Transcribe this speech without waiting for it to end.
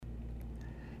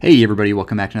Hey everybody,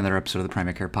 welcome back to another episode of the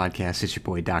Primary Care Podcast. It's your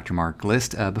boy, Dr. Mark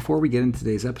List. Before we get into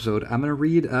today's episode, I'm going to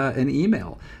read an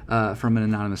email from an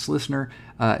anonymous listener.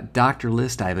 Dr.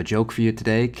 List, I have a joke for you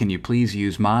today. Can you please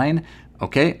use mine?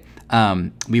 Okay,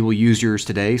 we will use yours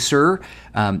today, sir.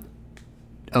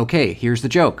 Okay, here's the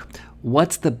joke.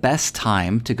 What's the best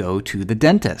time to go to the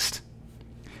dentist?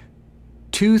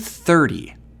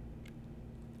 2:30.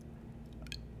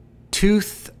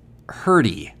 Tooth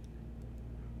hurty.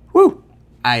 Woo!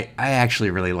 I actually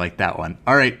really like that one.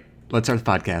 All right, let's start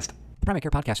the podcast. The Primary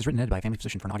Care Podcast is written and edited by a family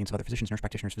physician for an audience of other physicians, nurse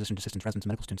practitioners, physician assistants, residents, and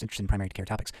medical students interested in primary care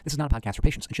topics. This is not a podcast for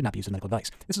patients and should not be used as medical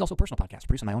advice. This is also a personal podcast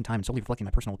produced on my own time and solely reflecting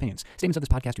my personal opinions. Statements of this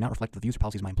podcast do not reflect the views or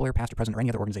policies of my employer, past or present, or any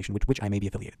other organization with which I may be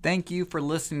affiliated. Thank you for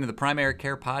listening to the Primary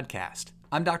Care Podcast.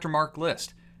 I'm Dr. Mark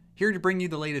List, here to bring you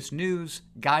the latest news,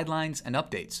 guidelines, and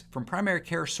updates from primary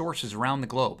care sources around the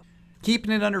globe.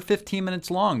 Keeping it under 15 minutes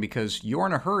long because you're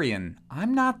in a hurry and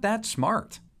I'm not that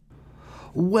smart.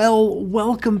 Well,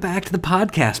 welcome back to the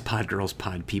podcast, pod girls,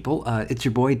 pod people. It's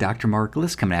your boy, Dr. Mark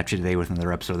List, coming at you today with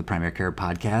another episode of the Primary Care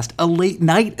Podcast, a late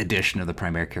night edition of the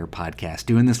Primary Care Podcast,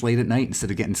 doing this late at night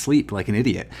instead of getting sleep like an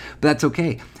idiot. But that's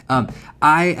okay.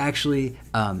 I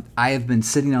have been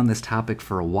sitting on this topic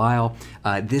for a while.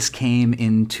 This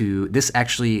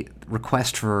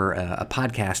request for a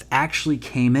podcast actually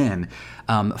came in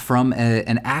from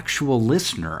an actual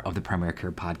listener of the Primary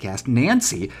Care Podcast.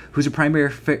 Nancy, who's a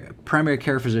primary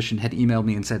care physician, had emailed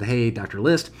me and said, "Hey, Dr.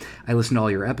 List, I listened to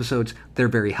all your episodes. They're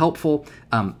very helpful."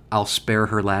 I'll spare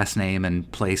her last name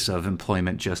and place of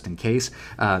employment just in case.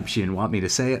 She didn't want me to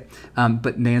say it.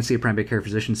 But Nancy, a primary care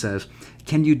physician, says,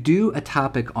 "Can you do a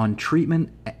topic on treatment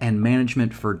and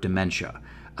management for dementia?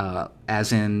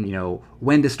 As in,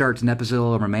 when to start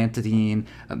donepezil,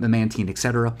 memantine,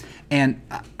 etc." And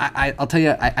I'll tell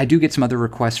you, I do get some other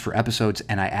requests for episodes,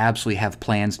 and I absolutely have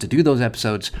plans to do those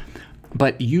episodes.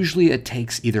 But usually it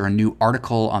takes either a new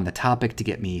article on the topic to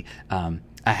get me. I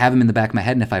have them in the back of my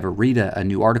head, and if I ever read a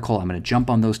new article, I'm going to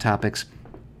jump on those topics.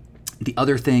 The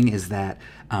other thing is that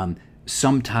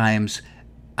sometimes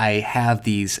I have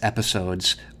these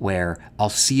episodes where I'll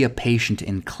see a patient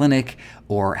in clinic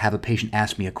or have a patient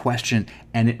ask me a question,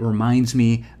 and it reminds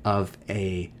me of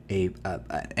an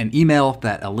email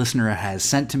that a listener has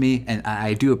sent to me, and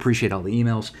I do appreciate all the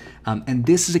emails. And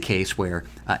this is a case where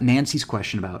Nancy's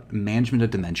question about management of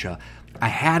dementia, I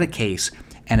had a case,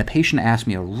 and a patient asked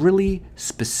me a really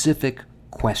specific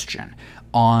question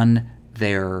on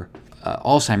their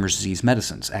Alzheimer's disease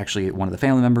medicines. Actually, one of the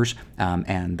family members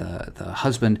and the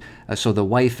husband, so the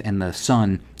wife and the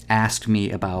son asked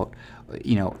me about,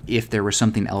 if there was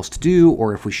something else to do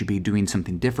or if we should be doing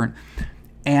something different.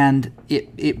 And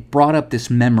it brought up this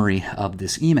memory of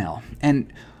this email.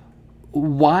 And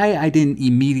why I didn't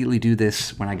immediately do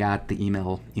this when I got the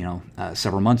email,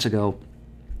 several months ago,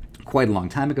 quite a long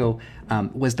time ago,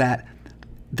 was that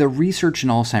the research in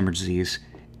Alzheimer's disease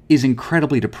is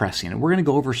incredibly depressing. And we're going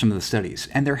to go over some of the studies.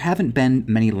 And there haven't been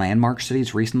many landmark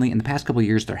studies recently. In the past couple of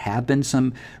years, there have been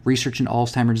some research in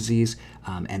Alzheimer's disease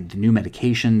and the new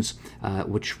medications,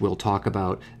 which we'll talk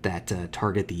about, that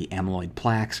target the amyloid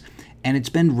plaques. And it's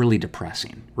been really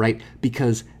depressing, right?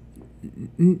 Because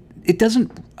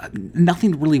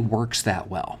nothing really works that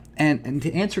well. And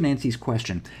to answer Nancy's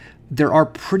question, there are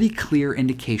pretty clear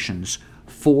indications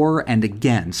for and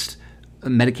against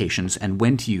medications and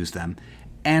when to use them.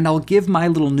 And I'll give my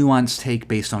little nuanced take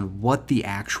based on what the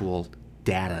actual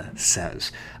data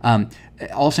says.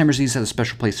 Alzheimer's disease has a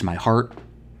special place in my heart.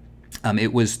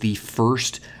 It was the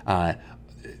first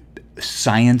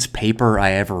science paper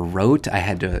I ever wrote. I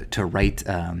had to write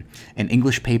an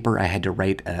English paper. I had to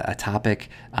write a topic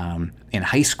in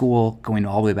high school, going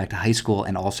all the way back to high school,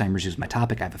 and Alzheimer's disease was my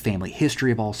topic. I have a family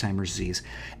history of Alzheimer's disease.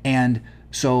 And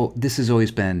so this has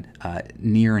always been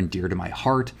near and dear to my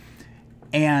heart.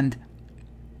 And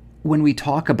when we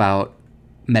talk about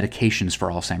medications for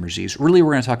Alzheimer's disease, really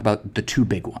we're going to talk about the two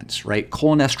big ones, right?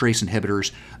 Cholinesterase inhibitors.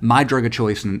 My drug of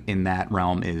choice in that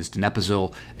realm is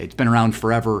donepezil. It's been around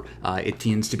forever. It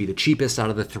tends to be the cheapest out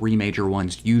of the three major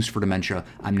ones used for dementia.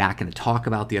 I'm not going to talk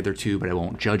about the other two, but I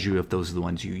won't judge you if those are the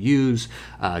ones you use.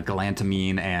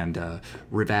 Galantamine and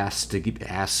rivastigmine.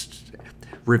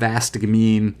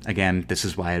 Again, this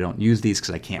is why I don't use these,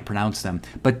 because I can't pronounce them.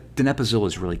 But donepezil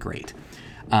is really great.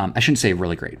 I shouldn't say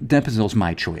really great. Donepezil is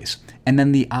my choice. And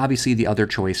then obviously the other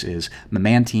choice is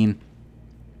memantine.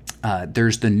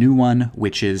 There's the new one,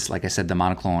 which is, like I said, the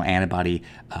monoclonal antibody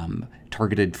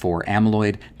targeted for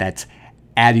amyloid. That's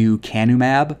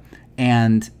aducanumab.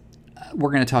 And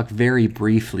we're going to talk very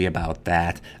briefly about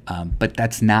that, but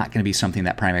that's not going to be something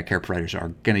that primary care providers are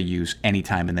going to use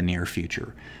anytime in the near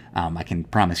future. I can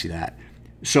promise you that.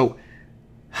 So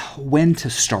when to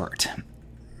start.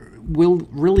 Will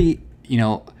really,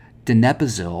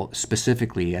 donepezil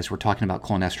specifically, as we're talking about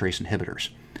cholinesterase inhibitors,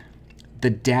 the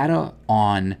data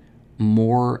on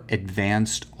more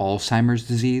advanced Alzheimer's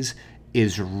disease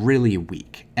is really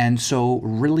weak. And so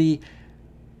really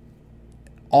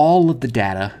all of the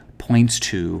data points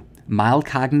to mild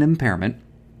cognitive impairment.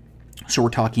 So we're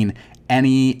talking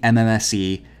any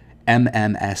MMSE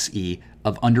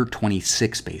of under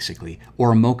 26 basically,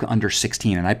 or a MoCA under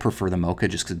 16, and I prefer the MoCA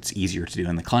just because it's easier to do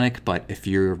in the clinic. But if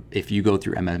you go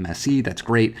through MMSE, that's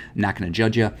great. I'm not going to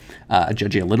judge you. I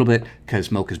judge you a little bit because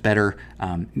MoCA is better,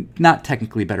 not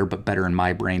technically better, but better in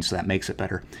my brain, so that makes it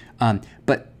better.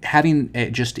 But having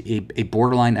just a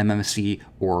borderline MMSE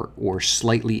or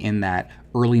slightly in that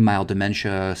early mild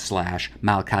dementia /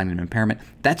 mild cognitive impairment,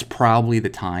 that's probably the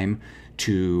time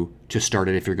to start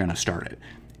it if you're going to start it.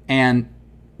 And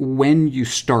when you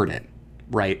start it,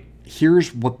 right,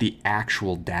 here's what the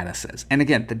actual data says. And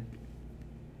again,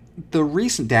 the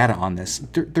recent data on this,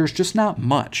 there's just not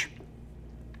much.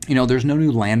 There's no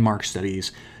new landmark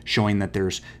studies showing that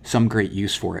there's some great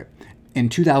use for it. In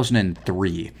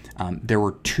 2003, there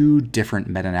were 2 different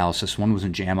meta-analyses. One was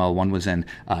in JAMA, one was in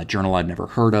a journal I'd never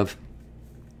heard of.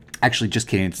 Actually, just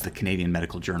kidding, it's the Canadian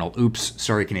Medical Journal. Oops,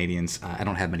 sorry, Canadians. I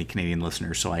don't have many Canadian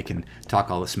listeners, so I can talk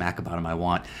all the smack about them I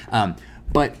want.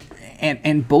 But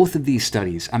both of these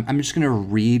studies, I'm just going to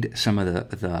read some of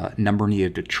the number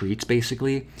needed to treats,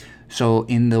 basically. So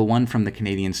in the one from the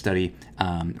Canadian study,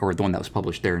 or the one that was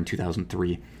published there in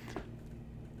 2003,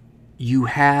 you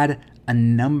had a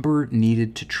number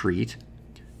needed to treat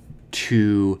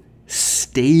to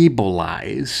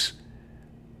stabilize.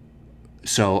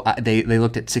 So they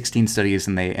looked at 16 studies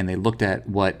and they looked at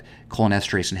what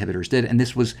cholinesterase inhibitors did, and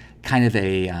this was kind of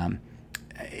a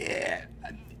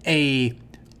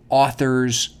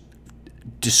author's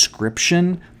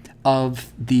description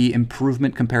of the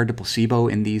improvement compared to placebo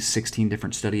in these 16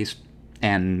 different studies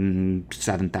and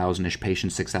 7,000-ish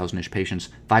patients, 6,000-ish patients,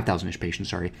 5,000-ish patients,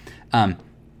 sorry,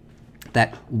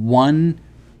 that one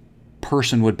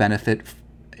person would benefit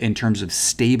in terms of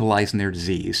stabilizing their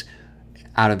disease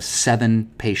out of 7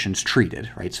 patients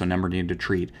treated, right? So number needed to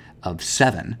treat of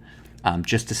 7,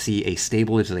 just to see a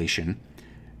stabilization.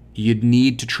 You'd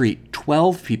need to treat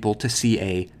 12 people to see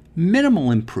a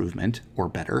minimal improvement or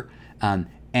better, and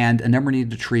a number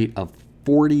needed to treat of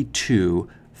 42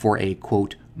 for a,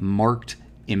 quote, marked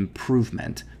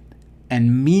improvement.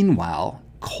 And meanwhile,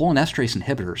 cholinesterase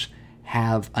inhibitors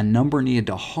have a number needed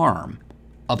to harm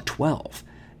of 12.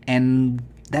 And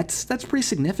that's pretty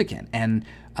significant. And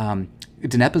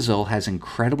donepezil has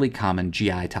incredibly common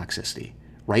GI toxicity,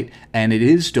 right? And it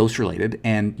is dose-related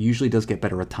and usually does get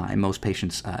better with time. Most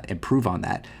patients improve on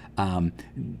that.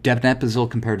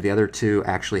 Donepezil, compared to the other 2,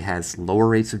 actually has lower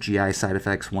rates of GI side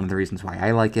effects. One of the reasons why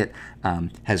I like it,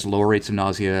 has lower rates of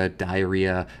nausea,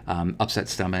 diarrhea, upset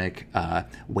stomach,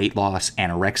 weight loss,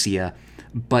 anorexia.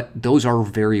 But those are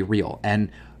very real.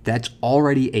 And that's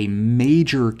already a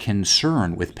major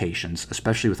concern with patients,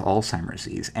 especially with Alzheimer's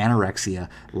disease, anorexia,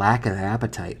 lack of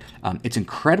appetite. It's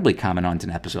incredibly common on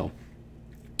donepezil,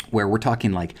 where we're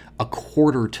talking like a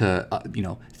quarter to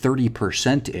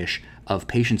 30%-ish of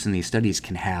patients in these studies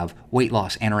can have weight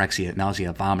loss, anorexia,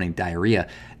 nausea, vomiting, diarrhea.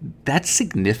 That's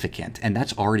significant, and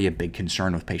that's already a big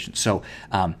concern with patients. So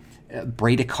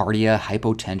bradycardia,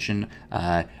 hypotension,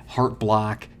 heart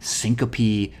block,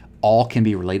 syncope, all can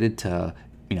be related to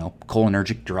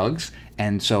cholinergic drugs,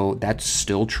 and so that's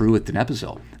still true with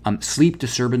donepezil. Sleep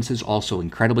disturbances also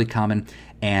incredibly common,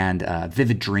 and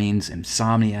vivid dreams,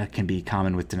 insomnia can be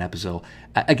common with donepezil.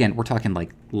 Again, we're talking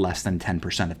like less than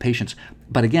 10% of patients,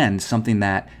 but again, something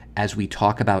that as we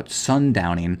talk about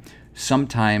sundowning,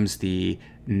 sometimes the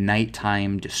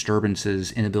nighttime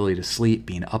disturbances, inability to sleep,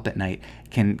 being up at night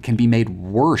can be made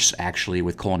worse actually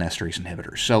with cholinesterase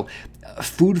inhibitors. So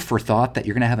food for thought that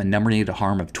you're going to have a number needed to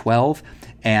harm of 12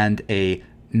 and a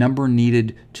number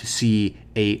needed to see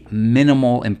a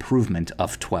minimal improvement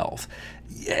of 12.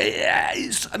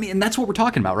 I mean, and that's what we're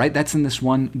talking about, right? That's in this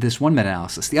one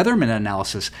meta-analysis. The other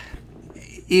meta-analysis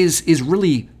is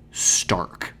really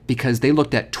stark because they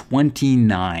looked at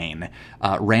 29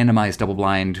 randomized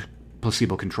double-blind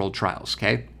placebo-controlled trials,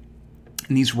 okay?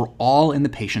 And these were all in the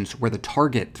patients where the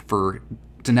target for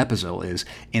donepezil is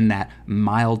in that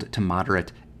mild to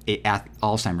moderate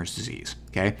Alzheimer's disease,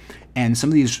 okay? And some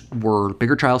of these were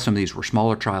bigger trials, some of these were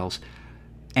smaller trials,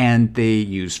 and they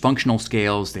used functional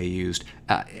scales, they used,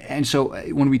 and so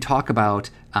when we talk about,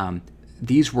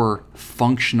 these were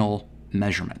functional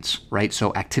measurements, right?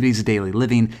 So activities of daily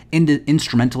living,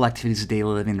 instrumental activities of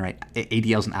daily living, right?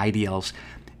 ADLs and IDLs.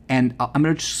 And I'm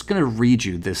just going to read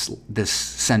you this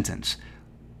sentence.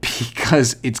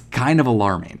 because it's kind of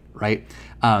alarming, right?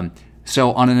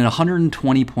 So on an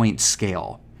 120-point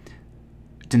scale,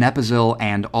 donepezil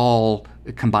and all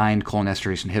combined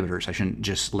cholinesterase inhibitors, I shouldn't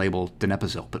just label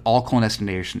donepezil, but all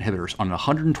cholinesterase inhibitors on a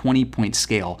 120-point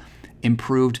scale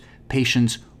improved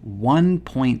patients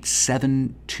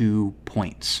 1.72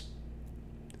 points,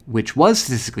 which was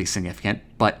statistically significant,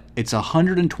 but it's a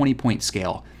 120-point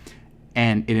scale,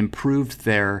 and it improved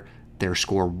their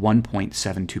score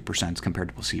 1.72% compared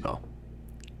to placebo.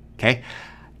 Okay?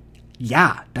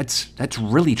 Yeah, that's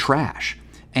really trash.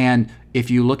 And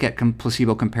if you look at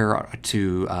placebo compared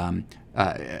to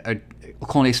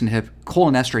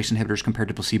cholinesterase inhibitors compared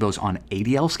to placebos on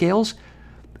ADL scales,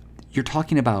 you're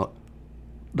talking about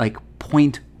like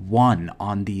 0.1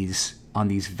 on these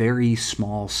very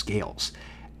small scales,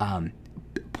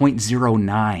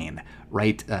 0.09,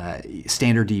 right?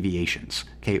 Standard deviations,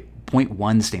 okay,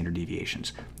 0.1 standard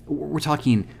deviations. We're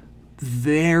talking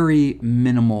very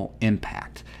minimal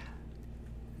impact.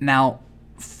 Now,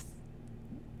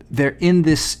 in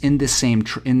these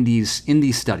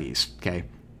studies, okay,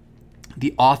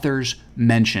 the authors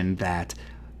mentioned that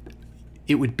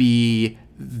it would be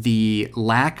the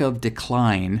lack of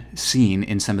decline seen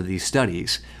in some of these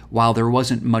studies, while there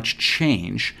wasn't much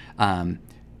change,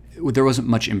 there wasn't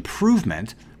much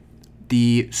improvement,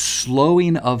 the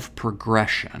slowing of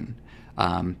progression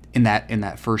in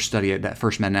that first study, that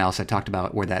first meta-analysis I talked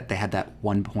about, where they had that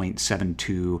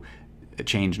 1.72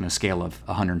 change in a scale of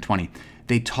 120.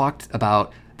 They talked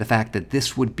about the fact that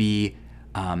this would be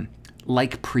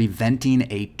like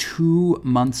preventing a 2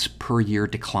 months per year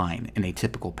decline in a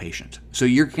typical patient. So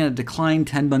you're going to decline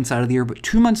 10 months out of the year, but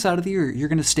 2 months out of the year, you're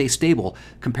going to stay stable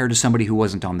compared to somebody who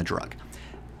wasn't on the drug.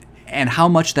 And how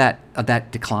much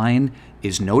that decline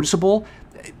is noticeable,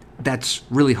 that's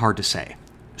really hard to say.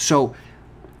 So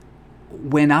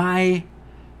when I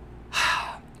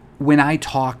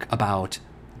talk about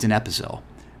donepezil,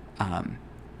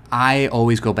 I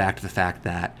always go back to the fact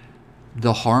that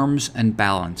the harms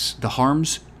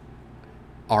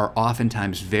are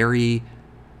oftentimes very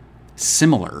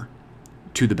similar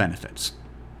to the benefits,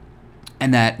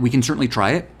 and that we can certainly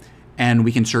try it, and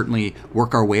we can certainly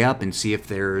work our way up and see if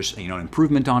there's an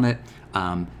improvement on it.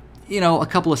 A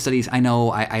couple of studies I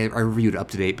know I reviewed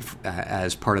UpToDate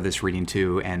as part of this reading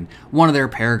too, and one of their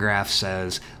paragraphs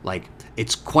says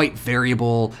it's quite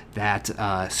variable that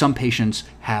some patients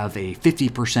have a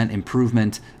 50%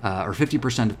 improvement, or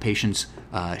 50% of patients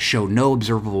show no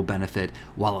observable benefit,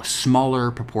 while a smaller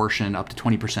proportion, up to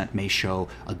 20%, may show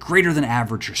a greater than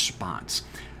average response.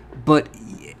 But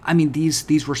I mean,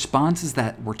 these responses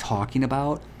that we're talking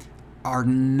about are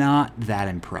not that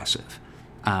impressive.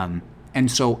 And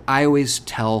so I always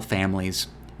tell families,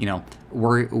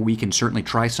 we can certainly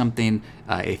try something.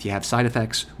 If you have side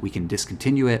effects, we can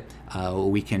discontinue it.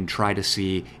 We can try to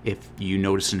see if you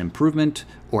notice an improvement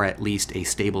or at least a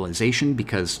stabilization,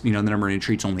 because the number of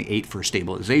treats only 8 for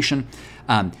stabilization.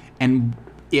 And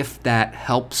if that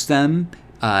helps them,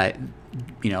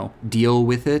 deal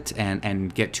with it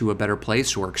and get to a better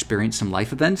place or experience some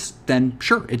life events, then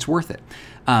sure, it's worth it.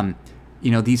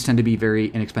 These tend to be very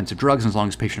inexpensive drugs as long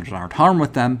as patients aren't harmed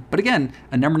with them. But again,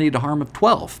 a number needed to harm of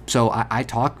 12. So I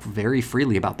talk very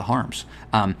freely about the harms.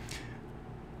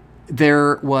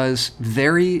 There was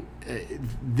the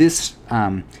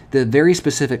very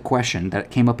specific question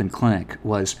that came up in clinic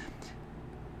was,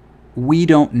 we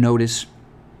don't notice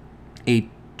a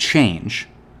change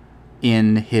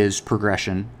in his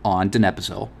progression on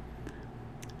donepezil,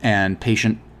 and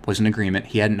patient was in agreement.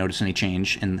 He hadn't noticed any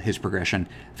change in his progression.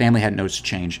 Family hadn't noticed a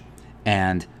change.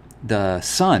 And the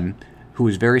son, who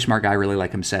was a very smart guy, really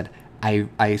like him, said,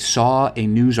 I saw a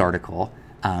news article,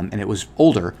 and it was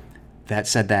older, that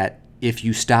said that if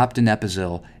you stopped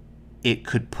donepezil, it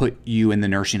could put you in the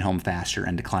nursing home faster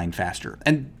and decline faster.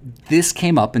 And this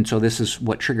came up, and so this is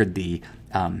what triggered the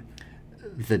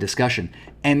discussion.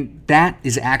 And that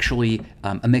is actually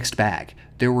a mixed bag.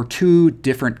 There were 2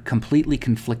 different, completely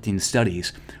conflicting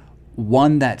studies.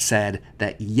 One that said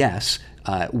that yes,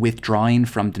 withdrawing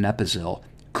from donepezil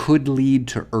could lead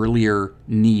to earlier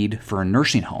need for a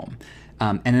nursing home.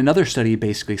 And another study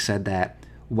basically said that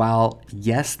while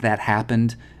yes, that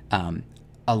happened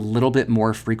a little bit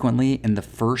more frequently in the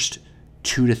first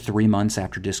 2 to 3 months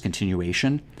after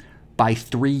discontinuation, by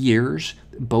 3 years,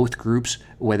 both groups,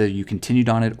 whether you continued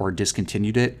on it or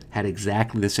discontinued it, had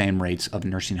exactly the same rates of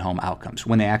nursing home outcomes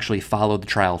when they actually followed the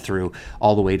trial through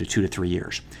all the way to 2 to 3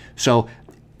 years. So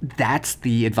that's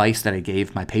the advice that I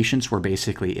gave my patients, where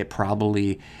basically it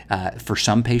probably, for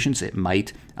some patients, it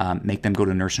might make them go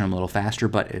to nursing home a little faster,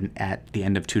 but at the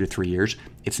end of 2 to 3 years,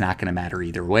 it's not going to matter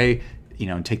either way.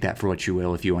 and take that for what you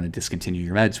will. If you want to discontinue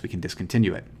your meds, we can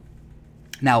discontinue it.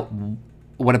 Now,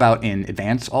 what about in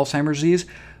advanced Alzheimer's disease?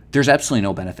 There's absolutely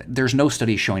no benefit. There's no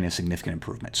study showing a significant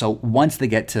improvement. So once they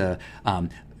get to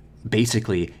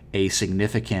basically a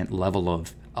significant level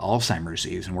of Alzheimer's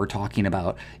disease, and we're talking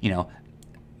about,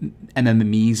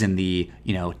 MMEs in the,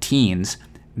 teens,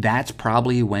 that's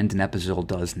probably when donepezil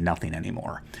does nothing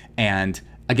anymore. And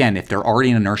again, if they're already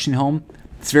in a nursing home,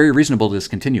 it's very reasonable to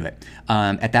discontinue it.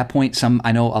 At that point,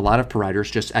 I know a lot of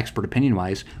providers, just expert opinion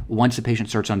wise, once the patient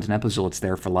starts on donepezil, it's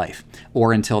there for life,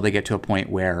 or until they get to a point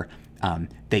where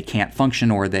they can't function,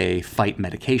 or they fight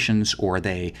medications, or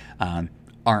they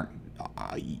aren't.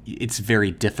 It's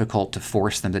very difficult to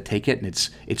force them to take it, and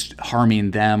it's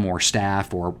harming them or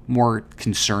staff, or more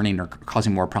concerning or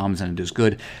causing more problems than it is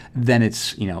good. Then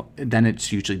it's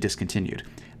usually discontinued.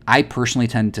 I personally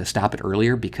tend to stop it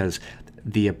earlier, because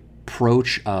the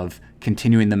approach of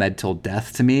continuing the med till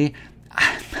death, to me,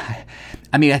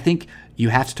 I think you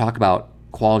have to talk about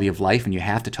quality of life, and you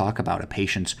have to talk about a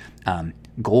patient's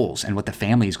goals and what the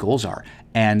family's goals are.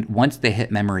 And once they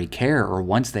hit memory care, or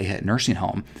once they hit nursing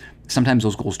home, sometimes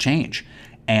those goals change.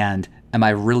 And am I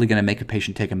really going to make a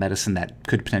patient take a medicine that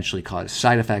could potentially cause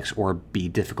side effects or be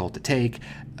difficult to take,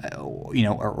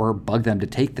 or bug them to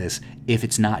take this if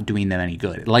it's not doing them any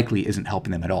good? It likely isn't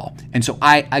helping them at all. And so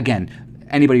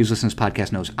anybody who's listening to this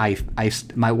podcast knows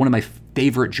one of my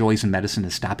favorite joys in medicine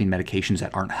is stopping medications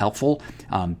that aren't helpful,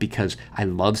 because I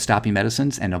love stopping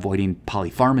medicines and avoiding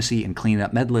polypharmacy and cleaning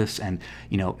up med lists, and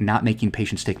not making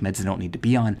patients take meds they don't need to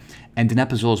be on. And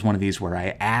donepezil is one of these where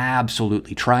I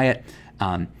absolutely try it,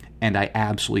 and I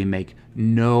absolutely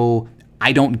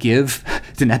I don't give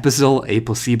donepezil a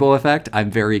placebo effect.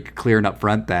 I'm very clear and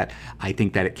upfront that I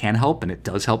think that it can help, and it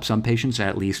does help some patients,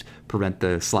 at least prevent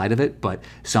the slide of it. But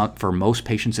for most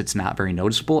patients, it's not very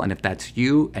noticeable. And if that's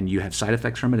you and you have side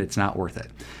effects from it, it's not worth it.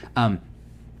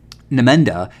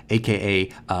 Namenda, aka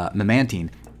memantine,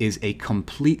 is a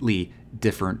completely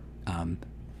different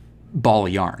ball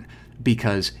of yarn,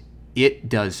 because it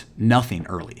does nothing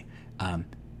early.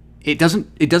 It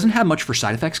doesn't have much for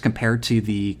side effects compared to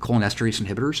the cholinesterase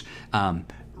inhibitors.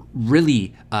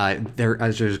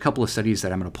 There's a couple of studies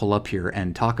that I'm going to pull up here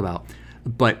and talk about,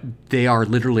 but they are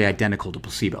literally identical to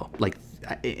placebo. Like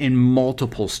in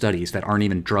multiple studies that aren't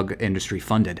even drug industry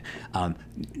funded,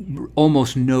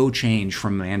 almost no change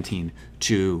from memantine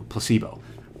to placebo.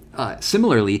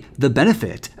 Similarly, the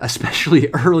benefit, especially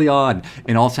early on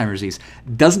in Alzheimer's disease,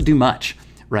 doesn't do much,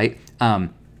 right?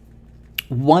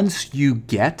 Once you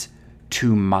get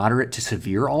to moderate to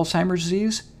severe Alzheimer's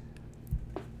disease,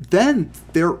 then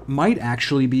there might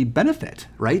actually be benefit,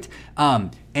 right?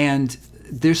 And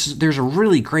there's a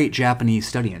really great Japanese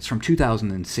study. It's from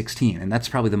 2016, and that's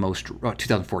probably the most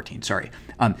 2014. Sorry,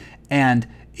 and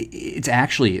it's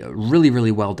actually a really,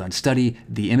 really well done study.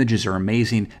 The images are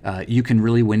amazing. You can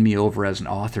really win me over as an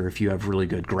author if you have really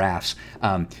good graphs.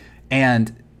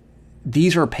 And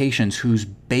these are patients whose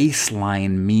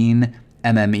baseline mean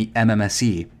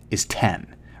MMSE is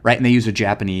 10, right? And they use a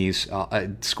Japanese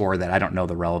score that I don't know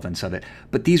the relevance of it.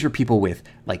 But these are people with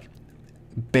like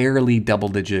barely double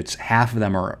digits. Half of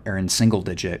them are in single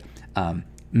digit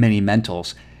mini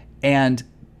mentals. And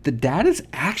the data is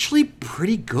actually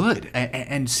pretty good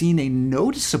and seeing a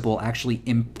noticeable actually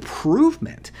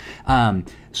improvement.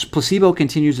 Placebo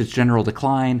continues its general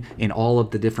decline in all of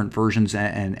the different versions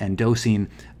and dosing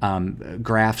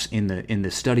graphs in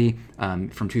the study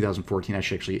from 2014.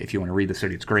 Actually, if you want to read the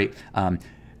study, it's great.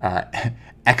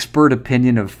 Expert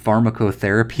Opinion of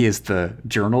Pharmacotherapy is the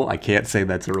journal. I can't say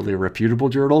that's a really reputable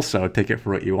journal, so take it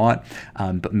for what you want.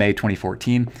 But May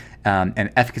 2014,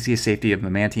 and efficacy and safety of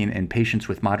memantine in patients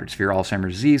with moderate severe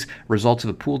Alzheimer's disease, results of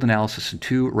a pooled analysis in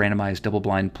 2 randomized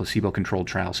double-blind placebo-controlled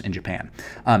trials in Japan.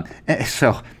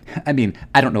 So, I mean,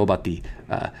 I don't know about the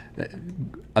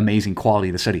amazing quality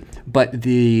of the study, but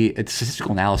the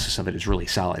statistical analysis of it is really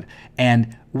solid.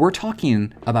 And we're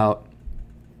talking about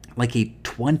like a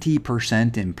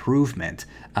 20% improvement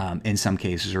in some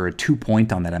cases, or a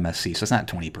 2-point on that MSC. So it's not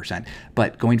 20%,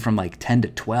 but going from like 10 to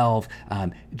 12,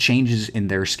 changes in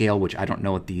their scale, which I don't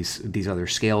know what these other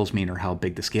scales mean or how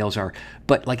big the scales are,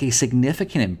 but like a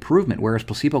significant improvement, whereas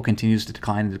placebo continues to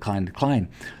decline and decline and decline.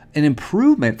 An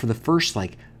improvement for the first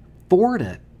like 4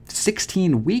 to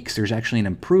 16 weeks, there's actually an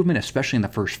improvement, especially in the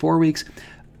first 4 weeks.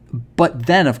 But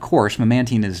then, of course,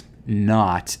 memantine is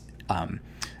not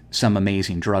some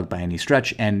amazing drug by any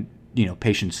stretch, and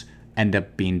patients end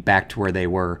up being back to where they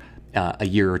were a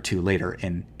year or 2 later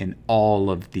in all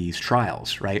of these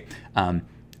trials, right?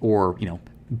 Or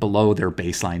below their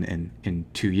baseline in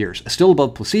 2 years, still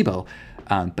above placebo,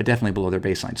 but definitely below their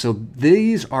baseline. So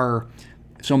these are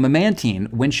So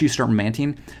memantine, when you start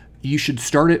memantine, you should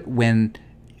start it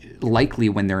likely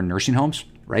when they're in nursing homes,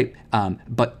 right?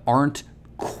 But aren't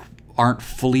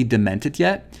fully demented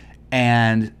yet,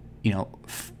 and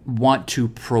want to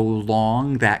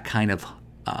prolong that kind of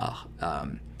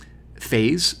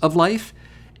phase of life.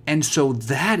 And so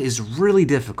that is really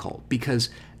difficult, because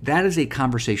that is a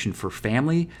conversation for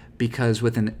family, because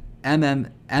with an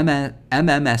MMSE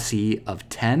of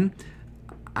 10,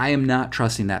 I am not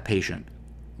trusting that patient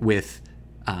with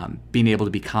being able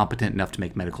to be competent enough to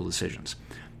make medical decisions.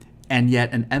 And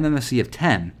yet an MMSE of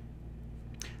 10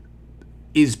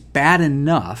 is bad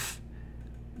enough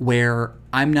where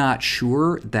I'm not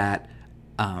sure that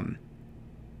a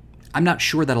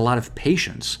lot of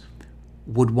patients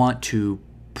would want to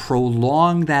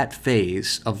prolong that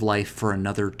phase of life for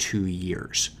another 2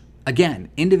 years. Again,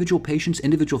 individual patients,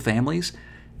 individual families,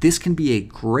 this can be a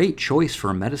great choice for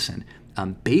a medicine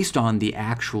based on the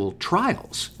actual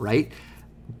trials, right?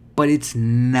 But it's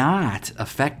not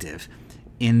effective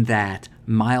in that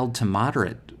mild to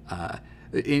moderate,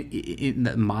 in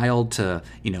the mild to,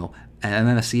 an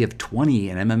MMSE of 20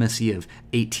 and an MMSE of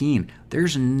 18.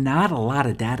 There's not a lot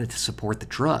of data to support the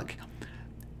drug.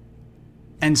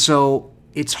 And so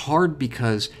it's hard,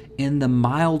 because in the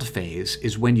mild phase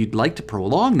is when you'd like to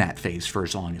prolong that phase for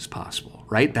as long as possible,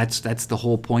 right? That's the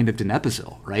whole point of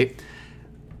donepezil, right?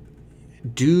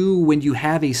 When you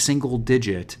have a single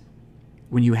digit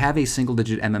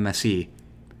MMSE,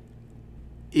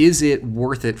 is it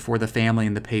worth it for the family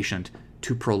and the patient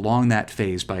to prolong that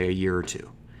phase by a year or two?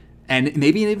 And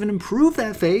maybe even improve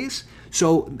that phase.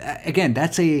 So again,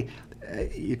 that's to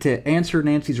answer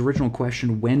Nancy's original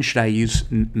question, when should I use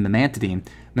memantine?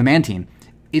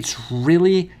 It's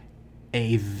really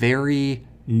a very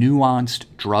nuanced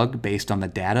drug based on the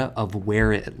data of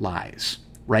where it lies,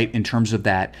 right? In terms of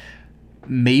that,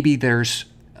 maybe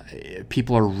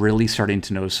people are really starting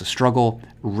to notice a struggle,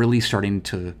 really starting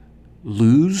to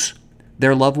lose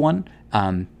their loved one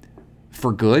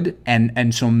for good.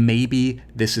 And so maybe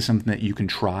this is something that you can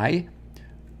try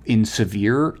in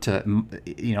severe to,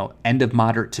 end of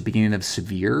moderate to beginning of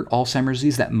severe Alzheimer's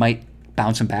disease that might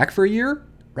bounce them back for a year,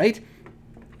 right?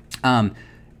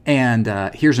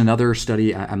 Here's another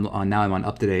study. I'm on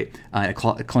UpToDate. A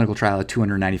clinical trial of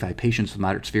 295 patients with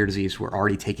moderate severe disease who were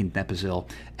already taking donepezil,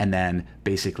 and then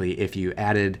basically, if you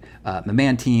added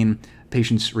memantine,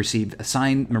 patients received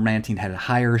assigned memantine had a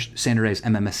higher standardized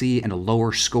MMSE and a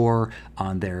lower score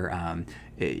on their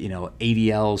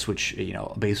ADLs, which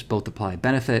both apply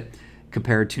benefit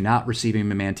compared to not receiving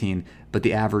memantine, but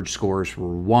the average scores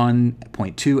were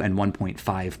 1.2 and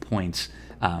 1.5 points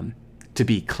to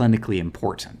be clinically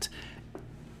important.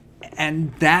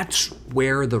 And that's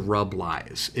where the rub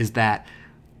lies, is that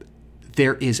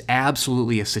there is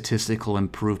absolutely a statistical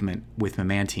improvement with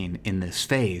memantine in this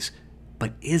phase,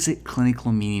 but is it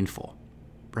clinically meaningful,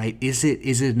 right? Is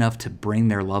it enough to bring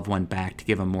their loved one back, to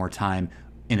give them more time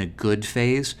in a good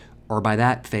phase, or by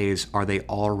that phase, are they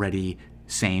already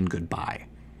saying goodbye?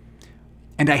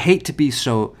 And I hate to be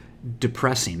so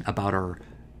depressing about our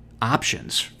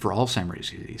options for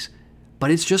Alzheimer's disease, but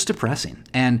it's just depressing.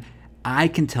 And I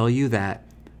can tell you that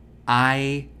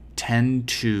I tend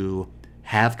to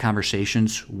have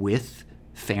conversations with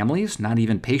families, not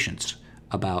even patients,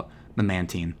 about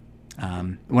memantine.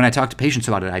 When I talk to patients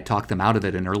about it, I talk them out of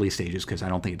it in early stages because I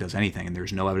don't think it does anything, and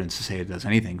there's no evidence to say it does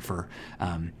anything for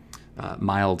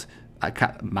mild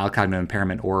cognitive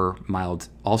impairment or mild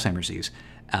Alzheimer's disease.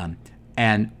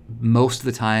 And most of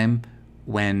the time,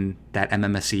 when that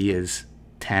MMSE is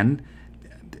 10,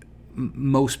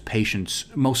 most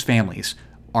families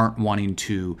aren't wanting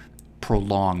to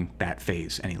prolong that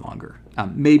phase any longer.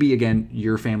 Maybe, again,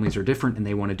 your families are different and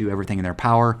they want to do everything in their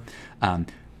power,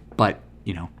 but,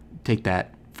 take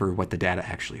that for what the data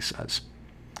actually says.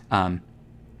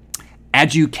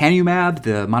 Aducanumab,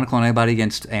 the monoclonal antibody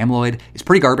against amyloid, is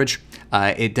pretty garbage.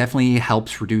 It definitely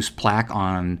helps reduce plaque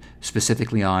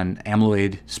specifically on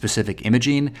amyloid-specific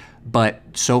imaging, but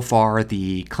so far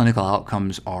the clinical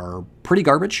outcomes are pretty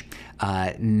garbage.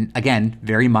 Again,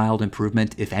 very mild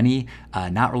improvement, if any,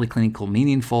 not really clinical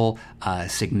meaningful,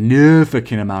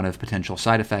 significant amount of potential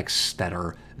side effects that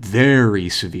are very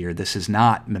severe. This is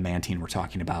not memantine we're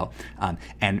talking about.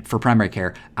 And for primary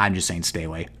care, I'm just saying stay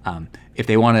away.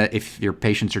 If your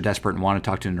patients are desperate and want to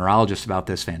talk to a neurologist about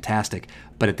this, fantastic.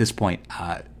 But at this point,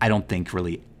 I don't think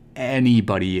really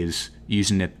anybody is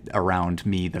using it around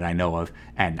me that I know of,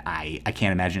 and I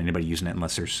can't imagine anybody using it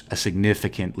unless there's a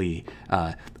significantly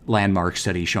landmark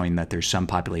study showing that there's some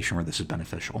population where this is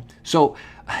beneficial. So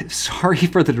sorry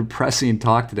for the depressing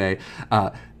talk today,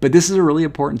 but this is a really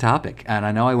important topic, and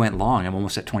I know I went long. I'm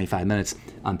almost at 25 minutes,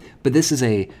 but this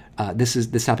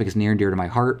topic is near and dear to my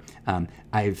heart.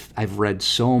 I've read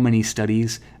so many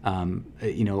studies,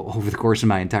 over the course of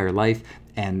my entire life,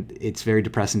 and it's very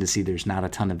depressing to see there's not a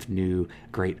ton of new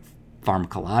great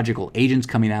pharmacological agents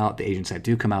coming out. The agents that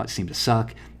do come out seem to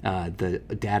suck. The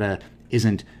data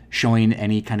isn't showing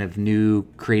any kind of new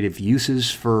creative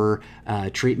uses for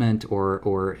treatment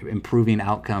or improving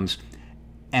outcomes.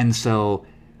 And so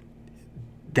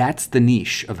that's the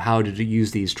niche of how to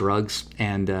use these drugs.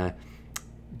 And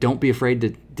don't be afraid to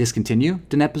discontinue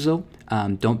donepezil.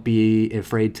 Don't be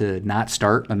afraid to not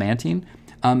start memantine.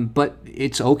 But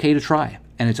it's okay to try,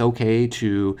 and it's okay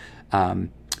to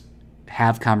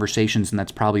have conversations, and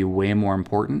that's probably way more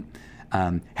important.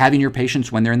 Having your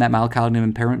patients, when they're in that mild cognitive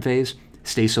impairment phase,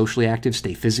 stay socially active,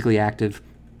 stay physically active,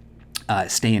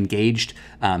 stay engaged,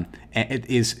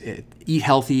 eat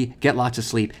healthy, get lots of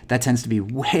sleep. That tends to be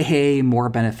way more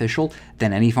beneficial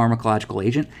than any pharmacological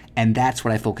agent, and that's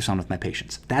what I focus on with my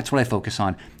patients. That's what I focus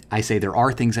on. I say there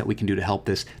are things that we can do to help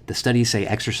this. The studies say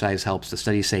exercise helps. The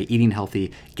studies say eating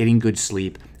healthy, getting good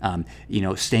sleep,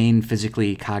 staying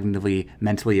physically, cognitively,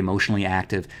 mentally, emotionally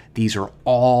active. These are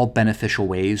all beneficial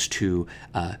ways to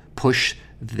push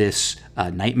this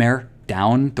nightmare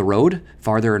down the road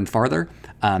farther and farther.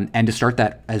 And to start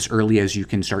that as early as you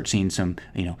can start seeing some,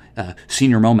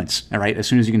 senior moments, all right? As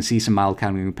soon as you can see some mild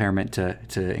cognitive impairment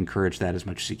to encourage that as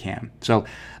much as you can. So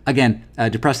again,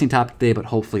 depressing topic today, but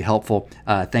hopefully helpful.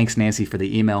 Thanks, Nancy, for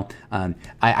the email.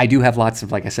 I do have lots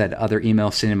of, like I said, other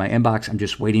emails sitting in my inbox. I'm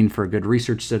just waiting for a good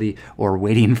research study or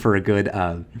waiting for a good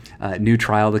new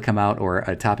trial to come out or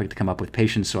a topic to come up with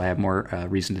patients, so I have more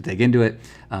reason to dig into it.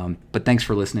 But thanks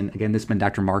for listening. Again, this has been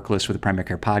Dr. Mark Liss with the Primary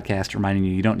Care Podcast, reminding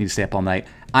you don't need to stay up all night.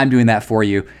 I'm doing that for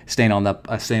you, staying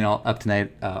up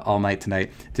tonight, all night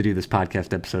tonight to do this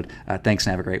podcast episode. Thanks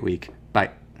and have a great week.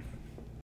 Bye.